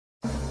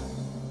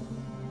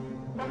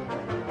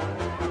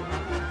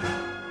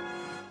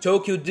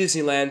Tokyo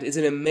Disneyland is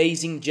an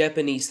amazing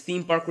Japanese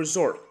theme park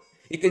resort.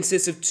 It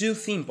consists of two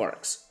theme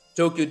parks,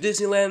 Tokyo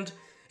Disneyland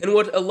and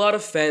what a lot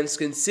of fans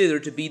consider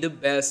to be the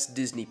best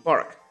Disney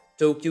park,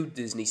 Tokyo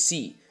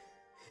DisneySea.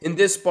 In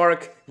this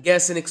park,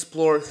 guests can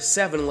explore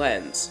 7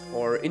 lands,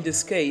 or in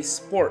this case,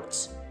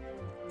 ports.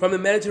 From the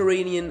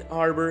Mediterranean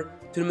harbor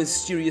to the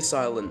mysterious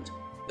island,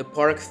 the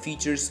park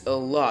features a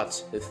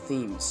lot of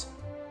themes.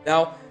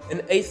 Now,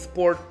 an 8th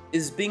port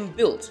is being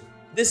built,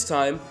 this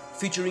time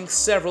featuring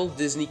several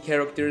Disney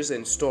characters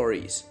and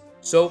stories.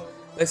 So,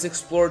 let's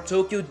explore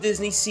Tokyo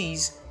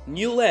DisneySea's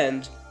new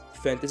land,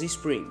 Fantasy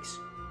Springs.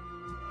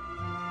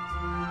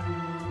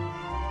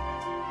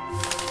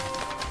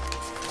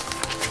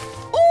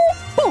 Oh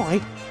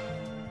boy!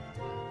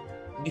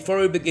 Before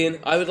we begin,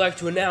 I would like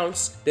to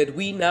announce that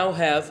we now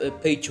have a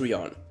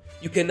Patreon.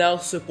 You can now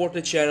support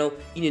the channel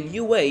in a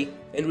new way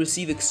and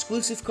receive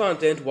exclusive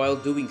content while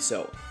doing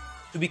so.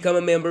 To become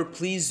a member,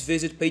 please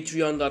visit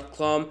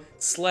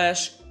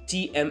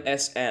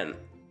patreon.com/TMSN.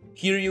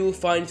 Here you will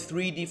find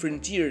 3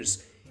 different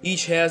tiers,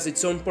 each has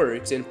its own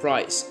perks and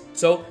price,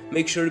 so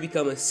make sure to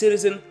become a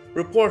citizen,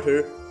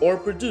 reporter, or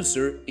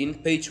producer in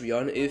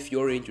Patreon if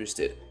you're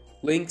interested.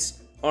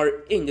 Links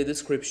are in the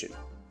description.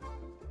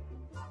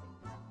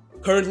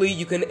 Currently,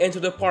 you can enter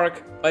the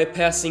park by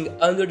passing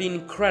under the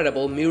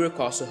incredible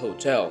Miracosta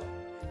Hotel.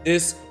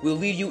 This will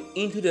lead you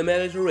into the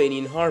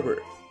Mediterranean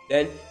harbor.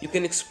 Then you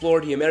can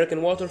explore the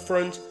American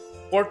waterfront,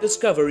 Port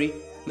Discovery,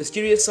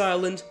 Mysterious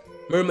Island,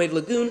 Mermaid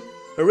Lagoon,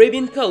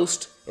 Arabian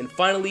Coast, and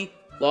finally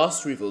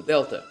Lost River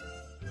Delta.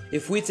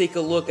 If we take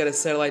a look at a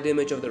satellite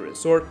image of the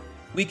resort,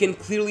 we can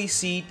clearly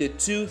see the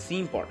 2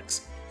 theme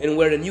parks and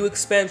where the new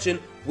expansion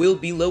will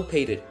be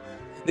located.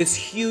 This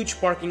huge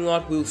parking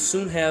lot will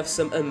soon have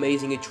some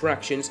amazing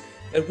attractions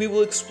that we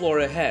will explore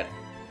ahead.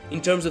 In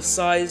terms of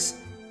size,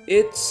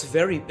 it's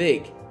very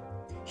big.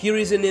 Here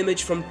is an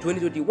image from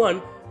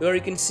 2021 where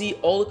you can see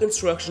all the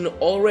construction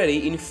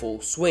already in full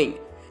swing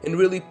and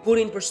really put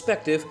in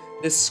perspective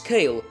the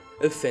scale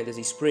of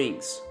Fantasy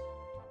Springs.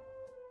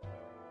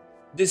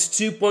 This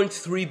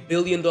 $2.3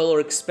 billion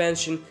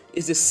expansion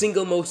is the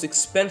single most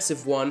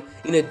expensive one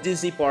in a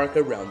Disney park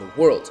around the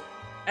world.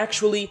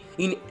 Actually,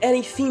 in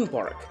any theme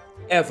park,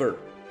 ever.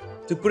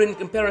 To put it in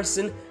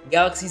comparison,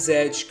 Galaxy's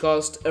Edge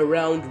cost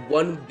around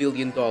 $1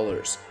 billion.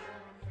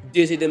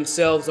 Disney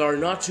themselves are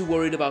not too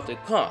worried about the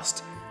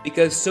cost,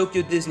 because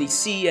Tokyo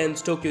DisneySea and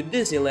Tokyo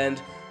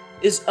Disneyland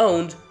is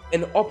owned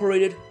and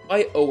operated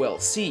by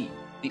OLC,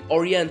 the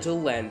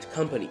Oriental Land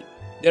Company.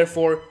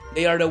 Therefore,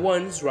 they are the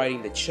ones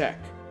writing the check.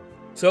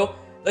 So,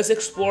 let's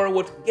explore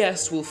what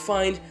guests will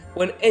find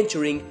when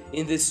entering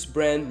in this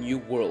brand new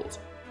world.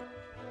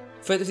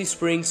 Fantasy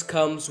Springs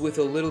comes with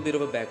a little bit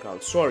of a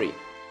background story.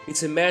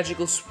 It's a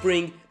magical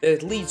spring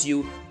that leads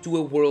you to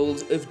a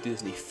world of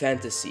Disney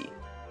fantasy.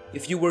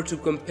 If you were to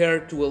compare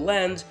it to a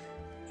land,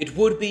 it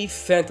would be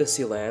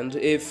Fantasyland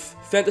if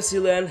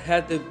Fantasyland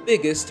had the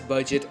biggest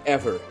budget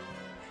ever.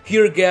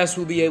 Here guests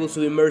will be able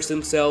to immerse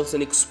themselves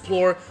and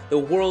explore the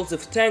worlds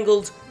of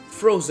Tangled,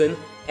 Frozen,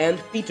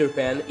 and Peter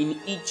Pan in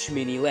each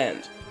mini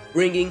land,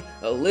 bringing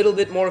a little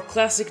bit more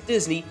classic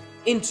Disney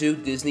into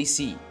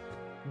DisneySea.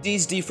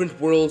 These different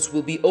worlds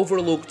will be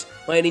overlooked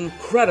by an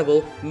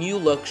incredible new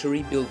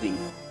luxury building,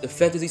 the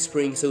Fantasy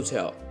Springs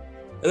Hotel.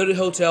 Under the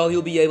hotel,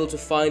 you'll be able to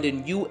find a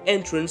new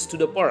entrance to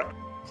the park,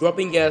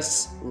 dropping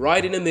guests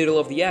right in the middle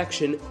of the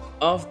action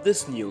of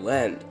this new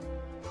land.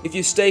 If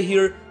you stay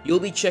here, you'll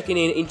be checking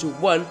in into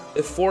one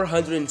of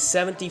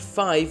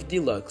 475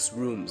 deluxe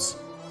rooms.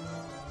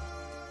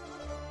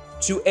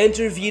 To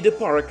enter via the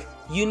park,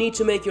 you need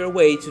to make your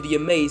way to the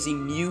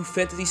amazing new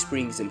Fantasy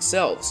Springs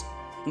themselves.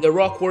 In the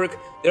rockwork,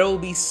 there will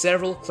be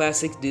several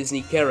classic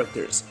Disney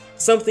characters,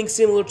 something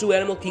similar to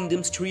Animal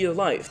Kingdom's Tree of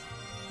Life.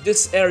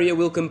 This area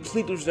will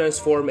completely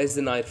transform as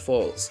the night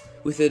falls.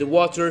 With the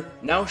water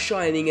now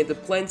shining and the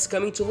plants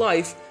coming to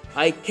life,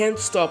 I can't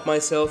stop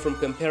myself from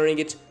comparing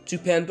it to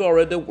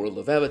Pandora, the world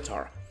of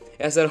Avatar,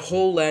 as that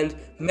whole land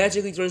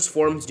magically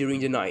transforms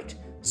during the night.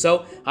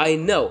 So I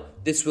know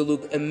this will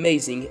look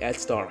amazing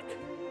at dark.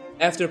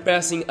 After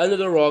passing under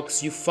the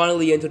rocks, you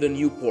finally enter the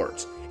new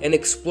port and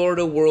explore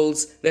the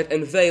worlds that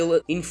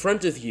unveil in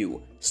front of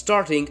you,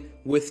 starting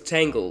with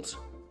Tangled.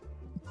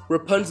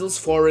 Rapunzel's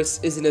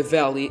forest is in a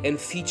valley and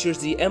features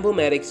the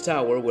emblematic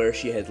tower where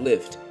she had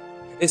lived.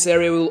 This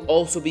area will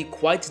also be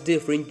quite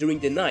different during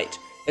the night,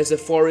 as the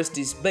forest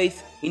is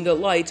bathed in the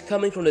light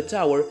coming from the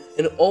tower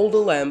and all the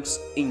lamps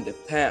in the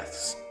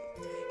paths.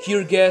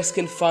 Here guests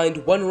can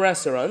find one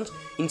restaurant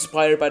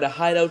inspired by the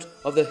hideout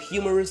of the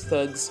humorous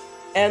thugs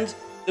and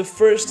the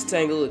first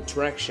Tangled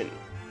attraction.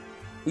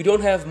 We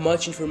don't have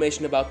much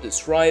information about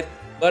this ride,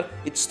 but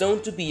it's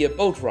known to be a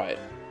boat ride.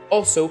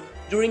 Also,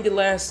 during the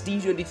last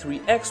D23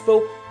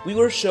 Expo, we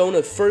were shown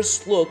a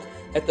first look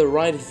at the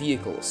ride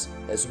vehicles,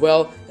 as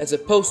well as a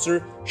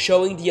poster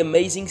showing the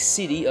amazing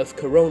city of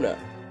Corona.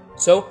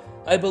 So,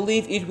 I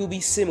believe it will be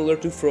similar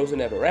to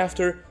Frozen Ever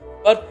After,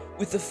 but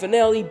with the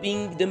finale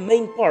being the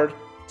main part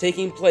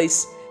taking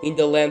place in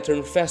the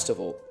Lantern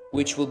Festival,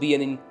 which will be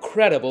an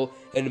incredible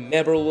and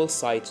memorable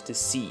sight to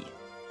see.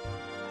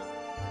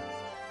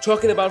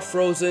 Talking about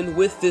Frozen,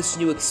 with this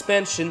new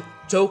expansion,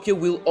 Tokyo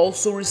will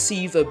also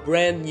receive a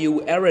brand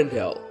new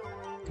Arendelle.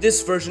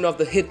 This version of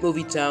the hit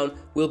movie town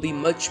will be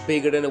much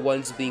bigger than the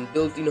ones being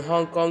built in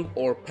Hong Kong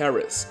or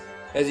Paris,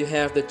 as you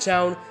have the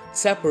town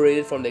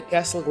separated from the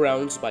castle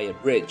grounds by a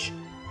bridge.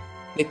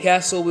 The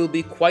castle will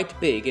be quite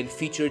big and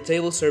feature a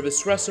table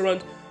service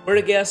restaurant where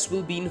the guests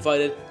will be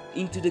invited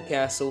into the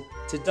castle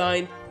to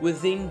dine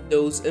within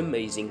those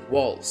amazing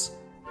walls.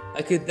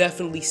 I could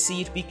definitely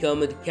see it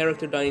become a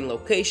character dining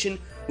location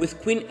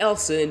with Queen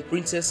Elsa and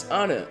Princess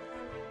Anna.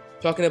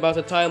 Talking about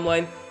the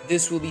timeline,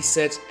 this will be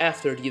set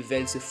after the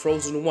events of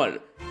Frozen 1,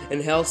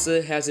 and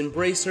Elsa has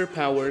embraced her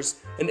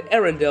powers and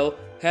Arendelle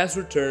has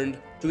returned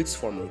to its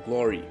former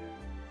glory.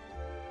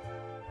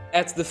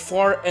 At the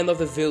far end of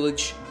the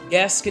village,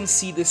 guests can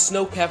see the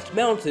snow-capped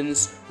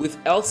mountains with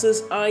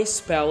Elsa's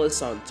Ice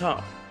Palace on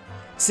top.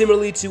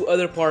 Similarly to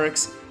other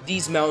parks,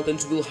 these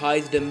mountains will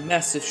hide the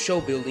massive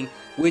show building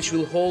which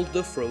will hold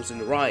the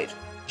Frozen ride.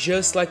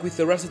 Just like with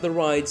the rest of the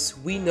rides,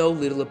 we know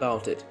little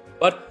about it,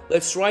 but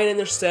let's try and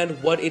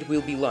understand what it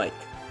will be like.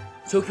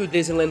 Tokyo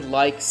Disneyland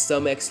likes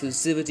some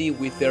exclusivity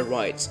with their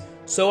rides,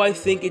 so I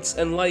think it's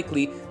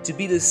unlikely to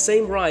be the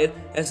same ride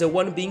as the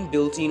one being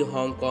built in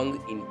Hong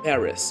Kong in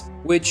Paris,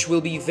 which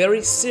will be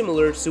very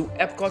similar to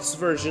Epcot's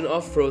version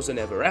of Frozen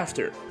Ever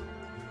After.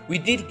 We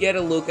did get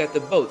a look at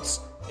the boats,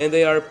 and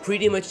they are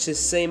pretty much the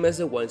same as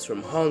the ones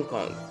from Hong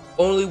Kong,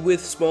 only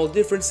with small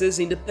differences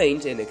in the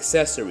paint and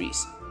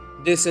accessories.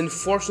 This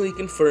unfortunately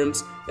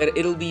confirms that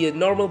it'll be a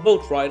normal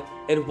boat ride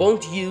and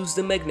won't use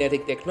the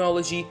magnetic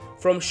technology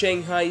from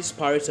Shanghai's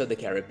Pirates of the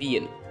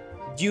Caribbean.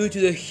 Due to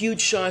the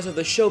huge size of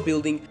the show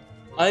building,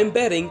 I'm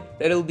betting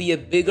that it'll be a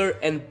bigger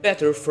and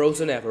better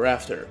Frozen Ever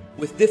After,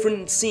 with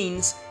different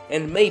scenes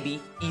and maybe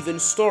even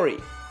story,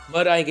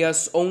 but I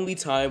guess only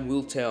time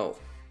will tell.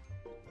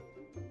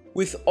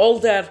 With all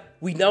that,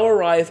 we now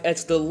arrive at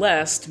the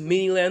last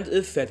mini-land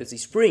of Fantasy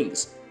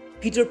Springs,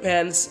 Peter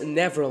Pan's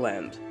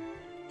Neverland.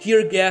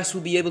 Here guests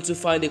will be able to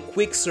find a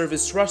quick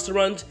service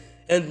restaurant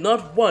and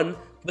not one,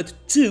 but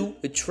two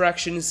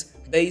attractions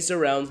based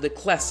around the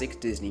classic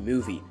Disney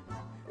movie.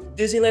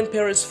 Disneyland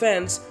Paris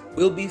fans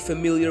will be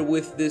familiar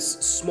with this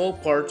small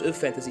part of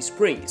Fantasy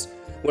Springs,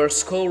 where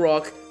Skull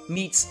Rock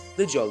meets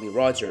the Jolly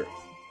Roger.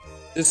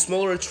 The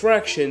smaller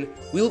attraction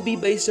will be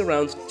based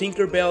around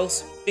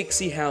Tinkerbell's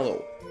Pixie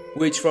Hollow,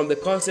 which from the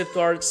concept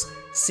arts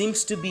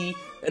seems to be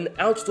an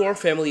outdoor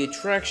family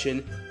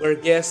attraction where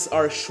guests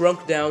are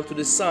shrunk down to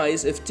the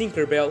size of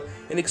Tinkerbell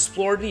and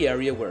explore the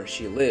area where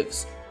she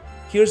lives.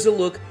 Here's a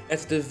look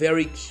at the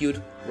very cute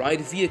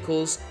ride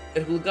vehicles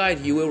that will guide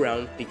you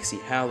around Pixie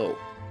Hollow.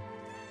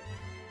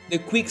 The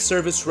quick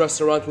service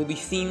restaurant will be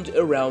themed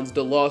around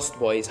the Lost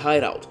Boys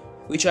hideout,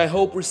 which I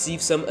hope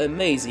receives some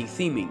amazing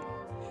theming.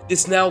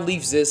 This now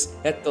leaves us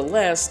at the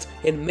last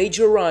and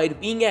major ride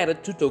being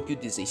added to Tokyo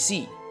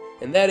DisneySea,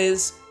 and that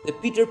is the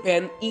Peter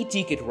Pan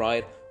e-ticket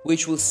ride,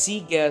 which will see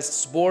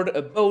guests board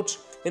a boat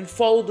and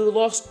follow the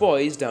Lost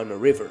Boys down a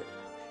river.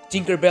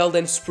 Tinkerbell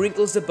then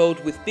sprinkles the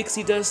boat with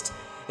pixie dust,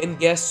 and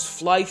guests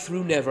fly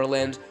through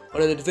Neverland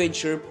on an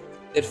adventure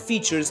that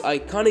features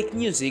iconic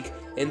music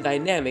and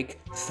dynamic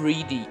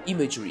 3D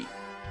imagery.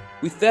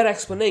 With that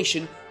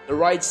explanation, the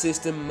ride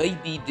system may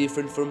be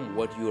different from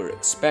what you are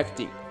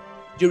expecting.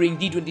 During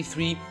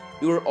D23,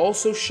 we were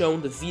also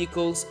shown the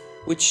vehicles,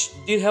 which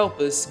did help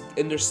us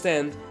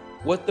understand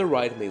what the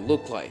ride may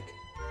look like.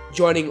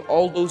 Joining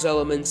all those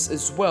elements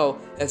as well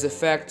as the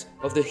fact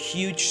of the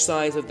huge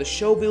size of the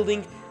show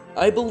building,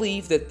 I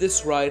believe that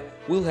this ride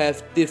will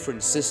have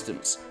different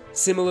systems,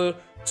 similar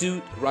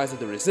to Rise of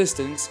the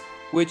Resistance,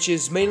 which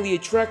is mainly a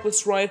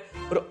trackless ride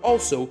but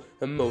also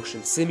a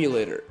motion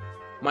simulator.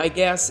 My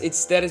guess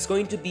is that it's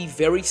going to be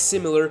very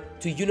similar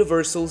to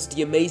Universal's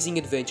The Amazing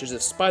Adventures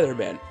of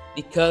Spider-Man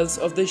because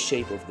of the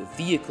shape of the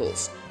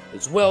vehicles,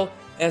 as well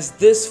as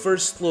this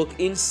first look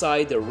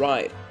inside the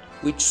ride,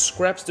 which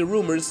scraps the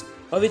rumors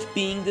of it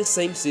being the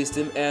same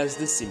system as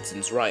the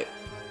Simpsons ride.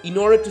 In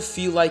order to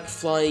feel like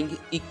flying,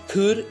 it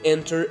could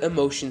enter a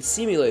motion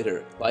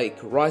simulator like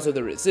Rise of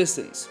the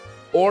Resistance,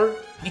 or,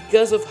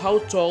 because of how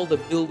tall the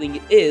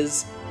building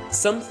is,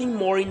 something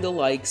more in the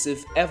likes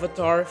of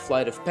Avatar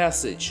Flight of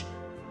Passage,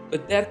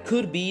 but that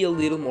could be a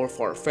little more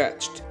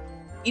far-fetched.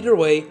 Either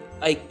way,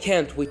 I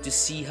can't wait to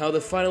see how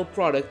the final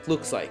product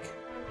looks like.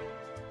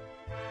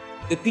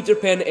 The Peter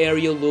Pan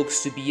area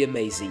looks to be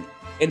amazing,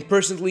 and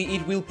personally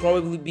it will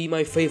probably be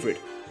my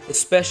favorite,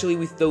 especially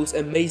with those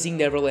amazing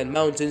Neverland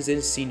mountains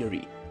and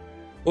scenery.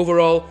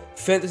 Overall,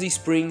 Fantasy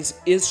Springs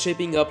is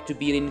shaping up to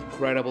be an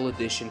incredible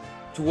addition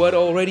to what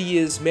already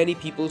is many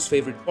people's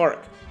favorite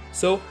park.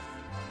 So,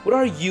 what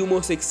are you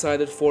most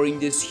excited for in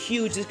this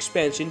huge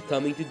expansion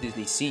coming to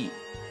DisneySea?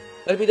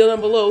 Let me know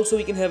down below so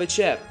we can have a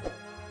chat.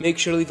 Make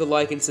sure to leave a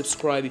like and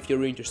subscribe if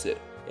you're interested.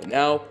 And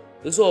now,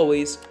 as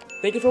always,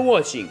 thank you for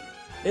watching,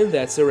 and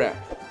that's a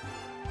wrap.